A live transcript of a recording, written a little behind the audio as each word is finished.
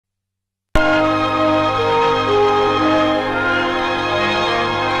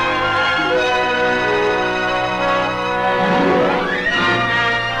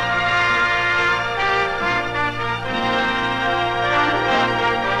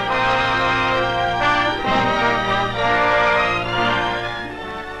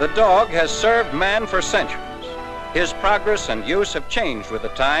The dog has served man for centuries. His progress and use have changed with the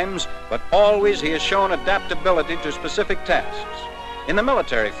times, but always he has shown adaptability to specific tasks. In the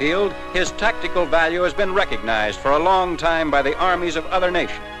military field, his tactical value has been recognized for a long time by the armies of other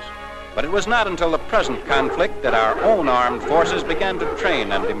nations. But it was not until the present conflict that our own armed forces began to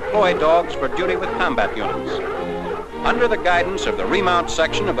train and employ dogs for duty with combat units. Under the guidance of the Remount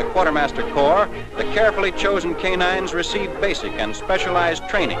Section of the Quartermaster Corps, the carefully chosen canines receive basic and specialized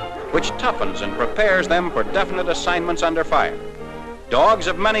training, which toughens and prepares them for definite assignments under fire. Dogs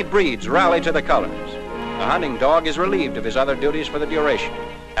of many breeds rally to the colors. The hunting dog is relieved of his other duties for the duration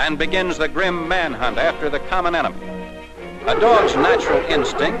and begins the grim manhunt after the common enemy. A dog's natural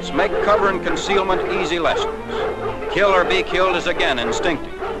instincts make cover and concealment easy lessons. Kill or be killed is again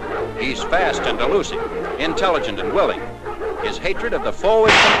instinctive. He's fast and elusive, intelligent and willing. His hatred of the foe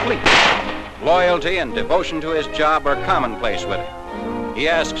is complete. Loyalty and devotion to his job are commonplace with him. He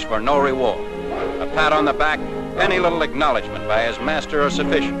asks for no reward. A pat on the back, any little acknowledgement by his master are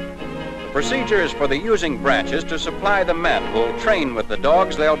sufficient. The procedure is for the using branches to supply the men who'll train with the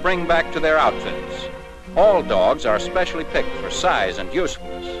dogs they'll bring back to their outfits. All dogs are specially picked for size and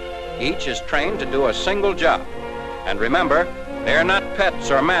usefulness. Each is trained to do a single job. And remember, they're not pets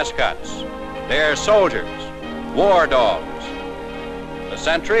or mascots. They're soldiers, war dogs. The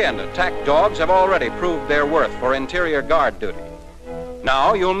sentry and attack dogs have already proved their worth for interior guard duty.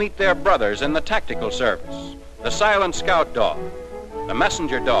 Now you'll meet their brothers in the tactical service, the silent scout dog, the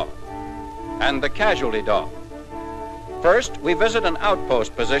messenger dog, and the casualty dog. First, we visit an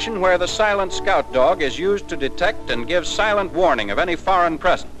outpost position where the silent scout dog is used to detect and give silent warning of any foreign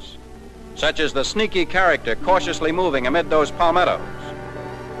presence, such as the sneaky character cautiously moving amid those palmettos.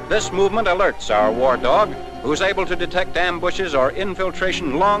 This movement alerts our war dog, who's able to detect ambushes or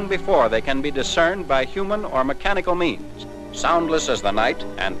infiltration long before they can be discerned by human or mechanical means. Soundless as the night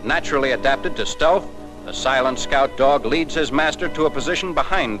and naturally adapted to stealth, the silent scout dog leads his master to a position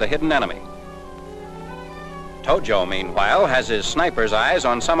behind the hidden enemy. Tojo, meanwhile, has his sniper's eyes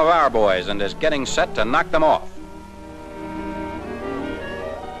on some of our boys and is getting set to knock them off.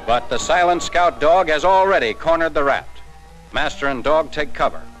 But the silent scout dog has already cornered the rat. Master and dog take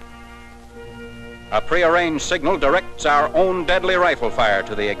cover. A prearranged signal directs our own deadly rifle fire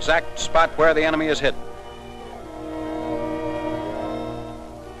to the exact spot where the enemy is hidden.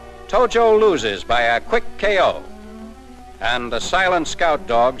 Tojo loses by a quick KO, and the silent scout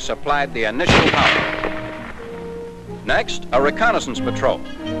dog supplied the initial power. Next, a reconnaissance patrol.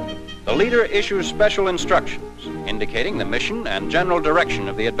 The leader issues special instructions indicating the mission and general direction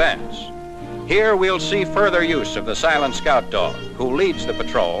of the advance. Here we'll see further use of the silent scout dog, who leads the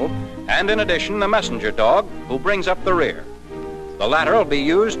patrol, and in addition the messenger dog, who brings up the rear. The latter will be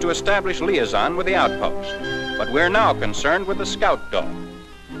used to establish liaison with the outpost, but we're now concerned with the scout dog.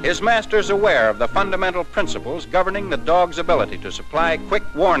 His master's aware of the fundamental principles governing the dog's ability to supply quick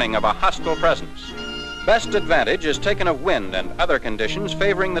warning of a hostile presence. Best advantage is taken of wind and other conditions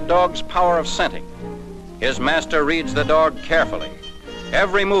favoring the dog's power of scenting. His master reads the dog carefully.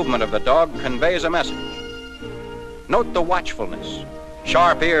 Every movement of the dog conveys a message. Note the watchfulness,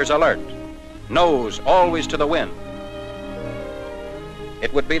 sharp ears alert, nose always to the wind.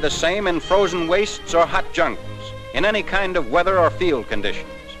 It would be the same in frozen wastes or hot jungles, in any kind of weather or field conditions.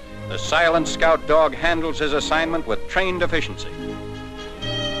 The silent scout dog handles his assignment with trained efficiency.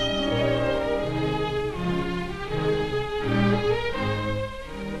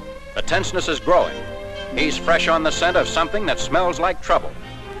 The tenseness is growing. He's fresh on the scent of something that smells like trouble.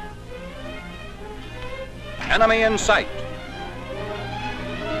 Enemy in sight.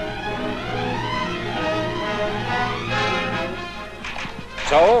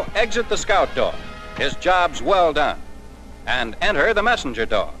 So, exit the scout dog. His job's well done. And enter the messenger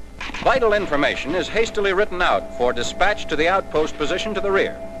dog. Vital information is hastily written out for dispatch to the outpost position to the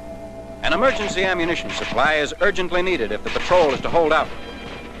rear. An emergency ammunition supply is urgently needed if the patrol is to hold out.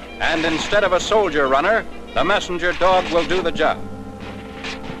 And instead of a soldier runner, the messenger dog will do the job.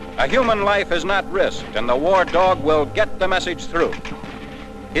 A human life is not risked, and the war dog will get the message through.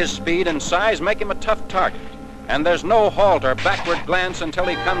 His speed and size make him a tough target, and there's no halt or backward glance until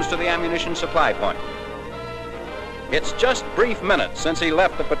he comes to the ammunition supply point. It's just brief minutes since he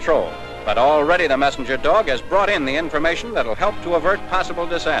left the patrol, but already the messenger dog has brought in the information that'll help to avert possible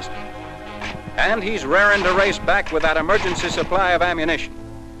disaster. And he's raring to race back with that emergency supply of ammunition.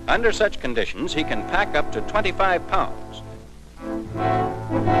 Under such conditions, he can pack up to 25 pounds.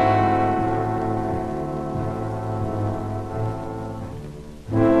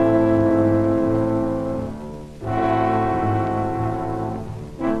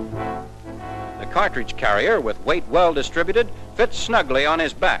 The cartridge carrier, with weight well distributed, fits snugly on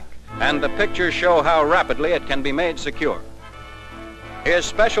his back, and the pictures show how rapidly it can be made secure. His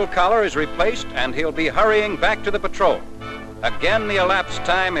special collar is replaced, and he'll be hurrying back to the patrol. Again, the elapsed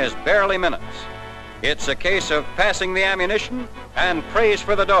time is barely minutes. It's a case of passing the ammunition and praise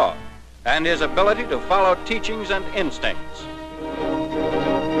for the dog and his ability to follow teachings and instincts.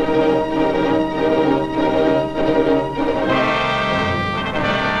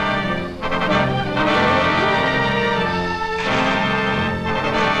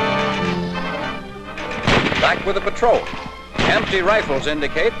 Back with the patrol. Empty rifles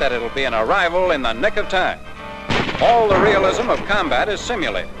indicate that it'll be an arrival in the nick of time. All the realism of combat is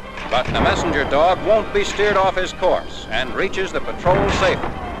simulated, but the messenger dog won't be steered off his course and reaches the patrol safely.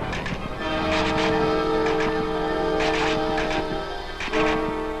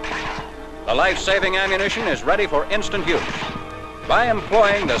 The life-saving ammunition is ready for instant use. By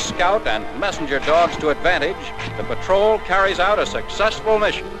employing the scout and messenger dogs to advantage, the patrol carries out a successful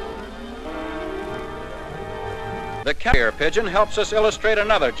mission. The carrier pigeon helps us illustrate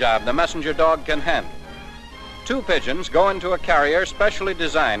another job the messenger dog can handle. 2 pigeons go into a carrier specially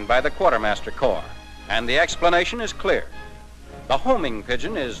designed by the Quartermaster Corps, and the explanation is clear. The homing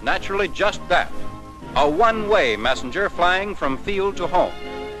pigeon is naturally just that, a one-way messenger flying from field to home.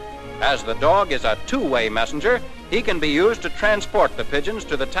 As the dog is a 2-way messenger, he can be used to transport the pigeons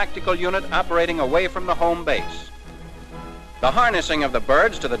to the tactical unit operating away from the home base. The harnessing of the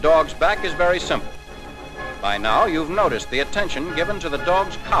birds to the dog's back is very simple. By now, you've noticed the attention given to the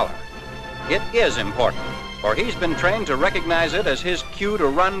dog's collar. It is important, for he's been trained to recognize it as his cue to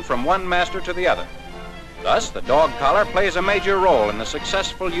run from one master to the other. Thus, the dog collar plays a major role in the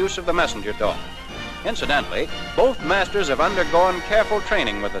successful use of the messenger dog. Incidentally, both masters have undergone careful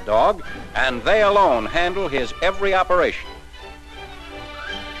training with the dog, and they alone handle his every operation.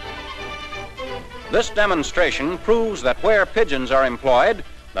 This demonstration proves that where pigeons are employed,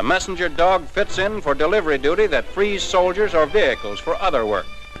 the messenger dog fits in for delivery duty that frees soldiers or vehicles for other work.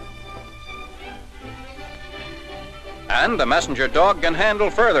 And the messenger dog can handle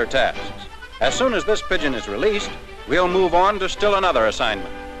further tasks. As soon as this pigeon is released, we'll move on to still another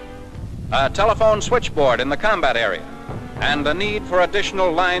assignment. A telephone switchboard in the combat area, and the need for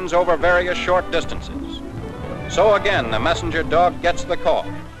additional lines over various short distances. So again, the messenger dog gets the call.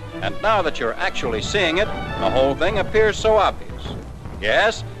 And now that you're actually seeing it, the whole thing appears so obvious.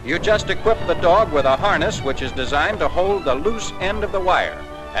 Yes, you just equip the dog with a harness which is designed to hold the loose end of the wire.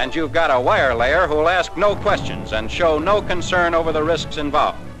 And you've got a wire layer who'll ask no questions and show no concern over the risks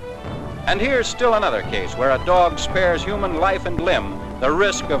involved. And here's still another case where a dog spares human life and limb the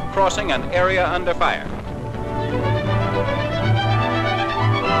risk of crossing an area under fire.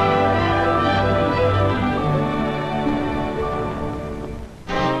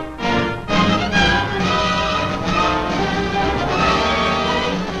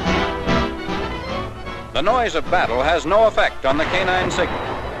 The noise of battle has no effect on the canine signal.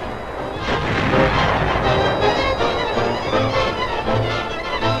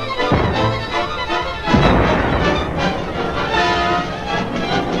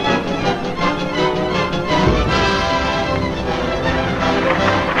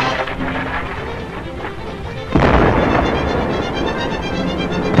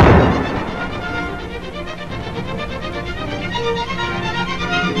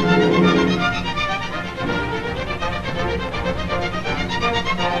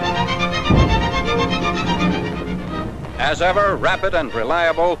 As ever, rapid and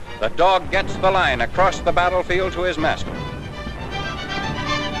reliable, the dog gets the line across the battlefield to his master.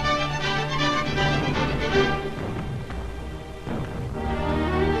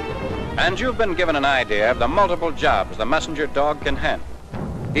 And you've been given an idea of the multiple jobs the messenger dog can handle.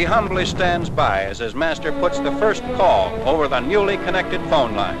 He humbly stands by as his master puts the first call over the newly connected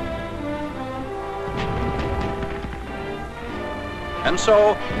phone line. And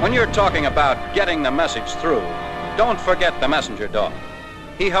so, when you're talking about getting the message through, don't forget the messenger dog.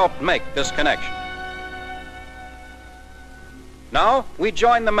 He helped make this connection. Now, we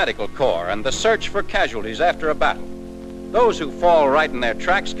join the medical corps and the search for casualties after a battle. Those who fall right in their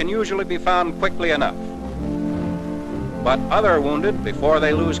tracks can usually be found quickly enough. But other wounded, before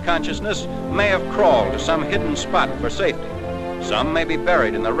they lose consciousness, may have crawled to some hidden spot for safety. Some may be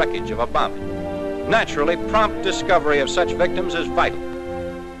buried in the wreckage of a bombing. Naturally, prompt discovery of such victims is vital.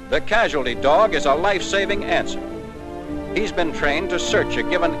 The casualty dog is a life-saving answer. He's been trained to search a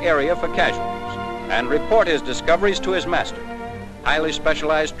given area for casualties and report his discoveries to his master. Highly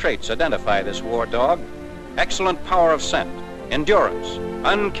specialized traits identify this war dog: excellent power of scent, endurance,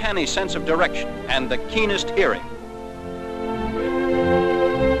 uncanny sense of direction, and the keenest hearing.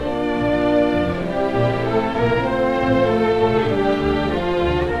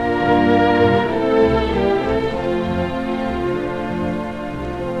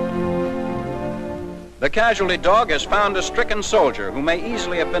 casualty dog has found a stricken soldier who may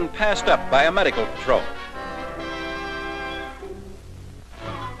easily have been passed up by a medical patrol.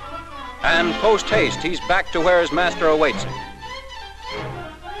 And post-haste, he's back to where his master awaits him.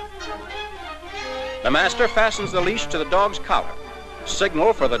 The master fastens the leash to the dog's collar,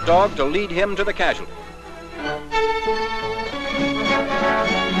 signal for the dog to lead him to the casualty.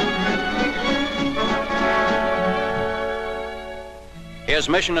 His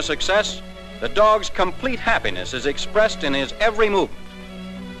mission a success, the dog's complete happiness is expressed in his every movement.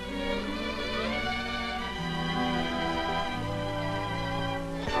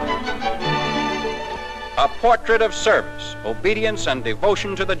 A portrait of service, obedience, and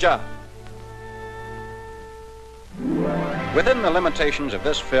devotion to the job. Within the limitations of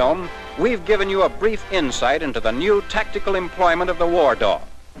this film, we've given you a brief insight into the new tactical employment of the war dog.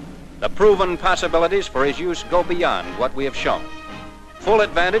 The proven possibilities for his use go beyond what we have shown. Full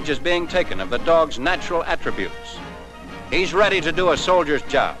advantage is being taken of the dog's natural attributes. He's ready to do a soldier's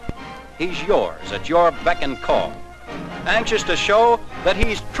job. He's yours at your beck and call, anxious to show that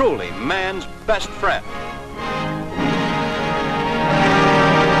he's truly man's best friend.